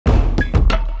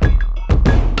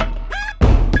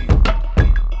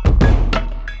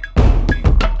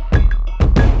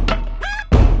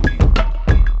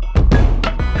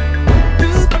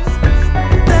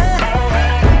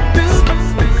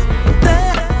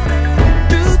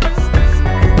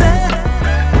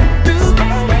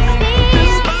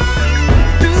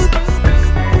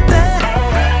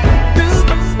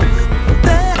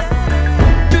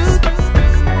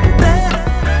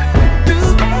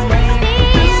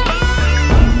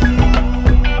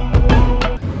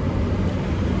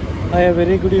Hi, a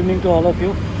very good evening to all of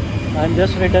you. I'm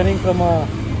just returning from a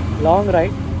long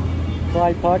ride, so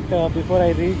I thought before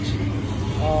I reach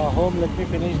home, let me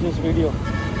finish this video.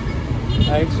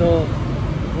 Right, so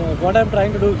what I'm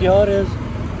trying to do here is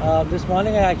this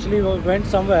morning I actually went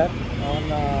somewhere on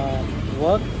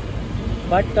work,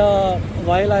 but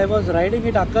while I was riding,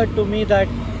 it occurred to me that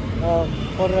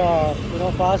for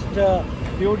past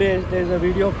few days there is a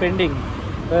video pending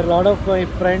where a lot of my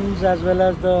friends as well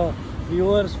as the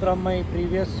viewers from my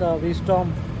previous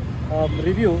Vstorm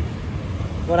review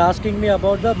were asking me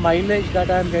about the mileage that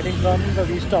I am getting from the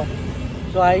Vstorm.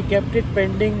 So I kept it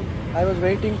pending. I was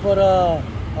waiting for a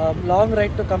long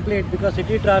ride to complete, because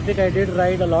city traffic I did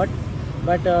ride a lot,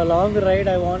 but a long ride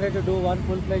I wanted to do one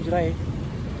full-fledged ride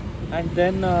and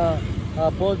then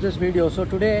post this video. So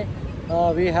today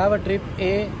we have a trip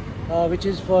A which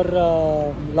is for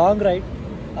long ride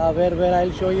where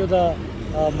I'll show you the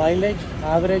mileage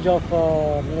average of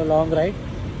long ride,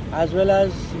 as well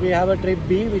as we have a trip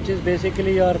B which is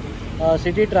basically your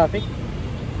city traffic.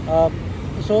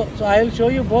 So I'll show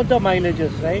you both the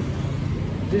mileages, right?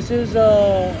 This is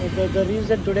the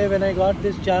reason today when I got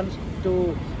this chance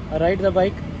to ride the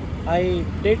bike, I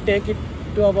did take it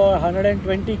to about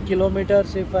 120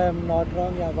 kilometers if I am not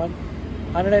wrong. Yeah,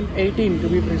 118 to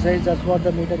be precise, that's what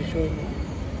the meter is showing me.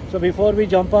 So before we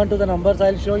jump on to the numbers,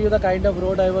 I'll show you the kind of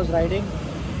road I was riding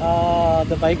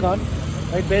the bike on.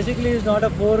 It basically is not a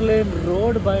 4-lane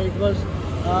road, but it was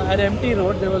an empty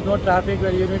road. There was no traffic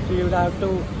where you would have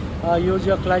to use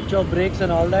your clutch or brakes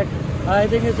and all that. I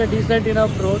think it's a decent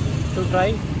enough road to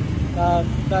try.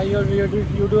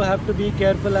 You do have to be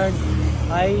careful, and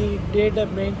I did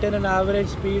maintain an average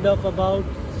speed of about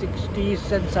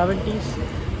 60s and 70s.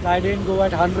 I didn't go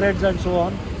at hundreds and so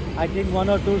on. I think one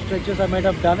or two stretches I might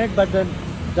have done it, but then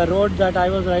the road that I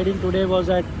was riding today was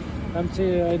at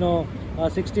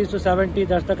 60s to 70.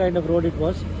 That's the kind of road it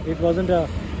was. It wasn't a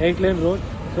 8-lane road.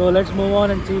 So let's move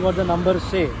on and see what the numbers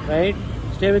say, right?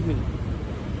 Stay with me.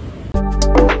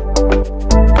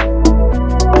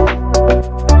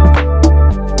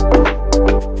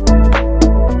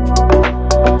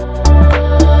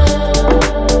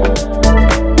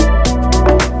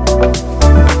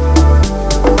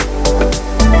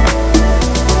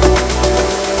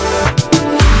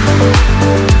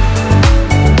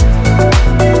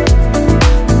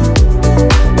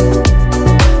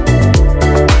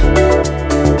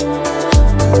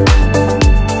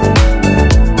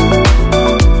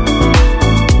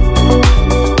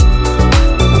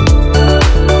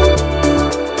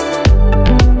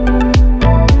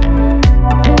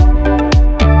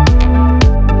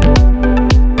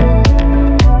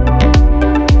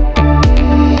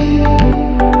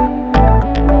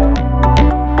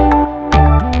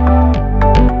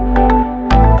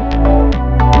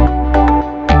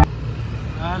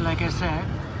 Like I said,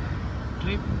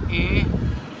 trip A,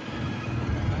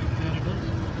 right there it is.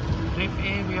 Trip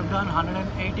A, we have done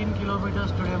 118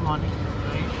 kilometers today morning,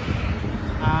 right?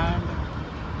 And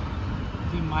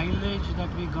the mileage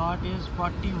that we got is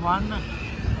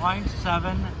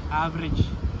 41.7 average.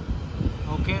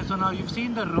 Okay, so now you've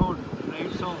seen the road,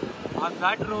 right? So on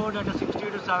that road at a 60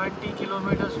 to 70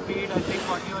 kilometer speed, I think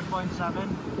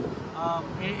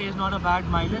 41.7 is not a bad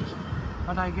mileage.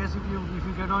 But I guess if you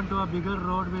get onto a bigger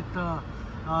road with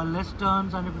less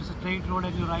turns, and if it's a straight road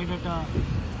and you ride at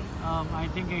I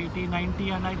think 80, 90,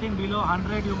 and I think below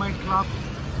 100 you might clock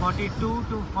 42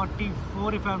 to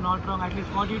 44 if I'm not wrong. At least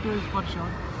 42 is for sure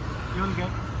you will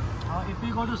get. If we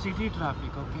go to city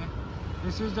traffic, okay,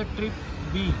 this is the trip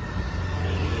B,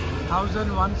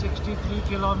 1163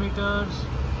 kilometers,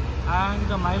 and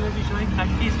the mileage is showing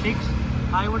 36.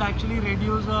 I would actually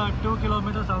reduce 2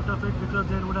 kilometers out of it, because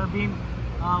there would have been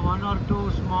one or two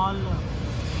small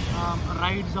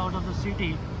rides out of the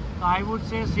city. So I would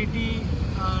say city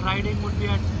riding would be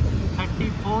at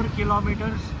 34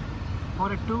 kilometers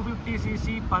for a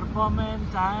 250cc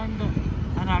performance and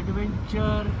an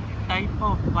adventure type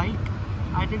of bike.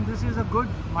 I think this is a good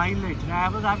mileage. I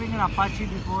was having an Apache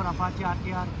before, Apache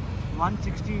RTR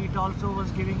 160. It also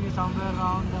was giving me somewhere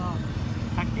around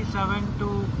 37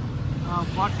 to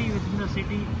 40 within the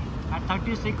city. At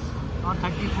 36 or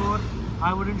 34,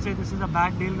 I wouldn't say this is a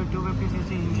bad deal with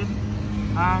 250cc engine,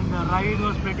 and the ride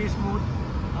was pretty smooth.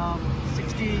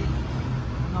 60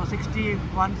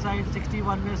 one side, 60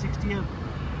 one way, 60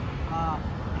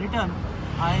 return.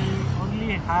 I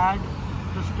only had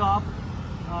to stop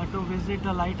to visit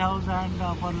a lighthouse and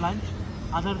for lunch.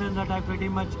 Other than that, I pretty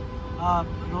much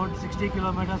rode 60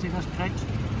 kilometers in a stretch.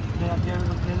 There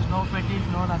is no fatigue,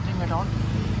 no nothing at all.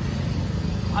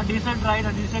 A decent ride,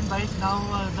 a decent bike. Now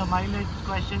the mileage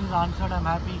question is answered. I'm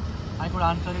happy I could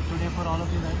answer it today for all of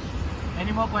you guys.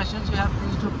 Any more questions you have,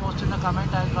 please do post in the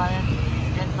comment. I'll try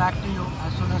and get back to you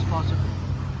as soon as possible.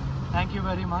 Thank you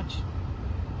very much.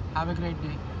 Have a great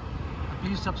day.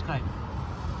 Please subscribe.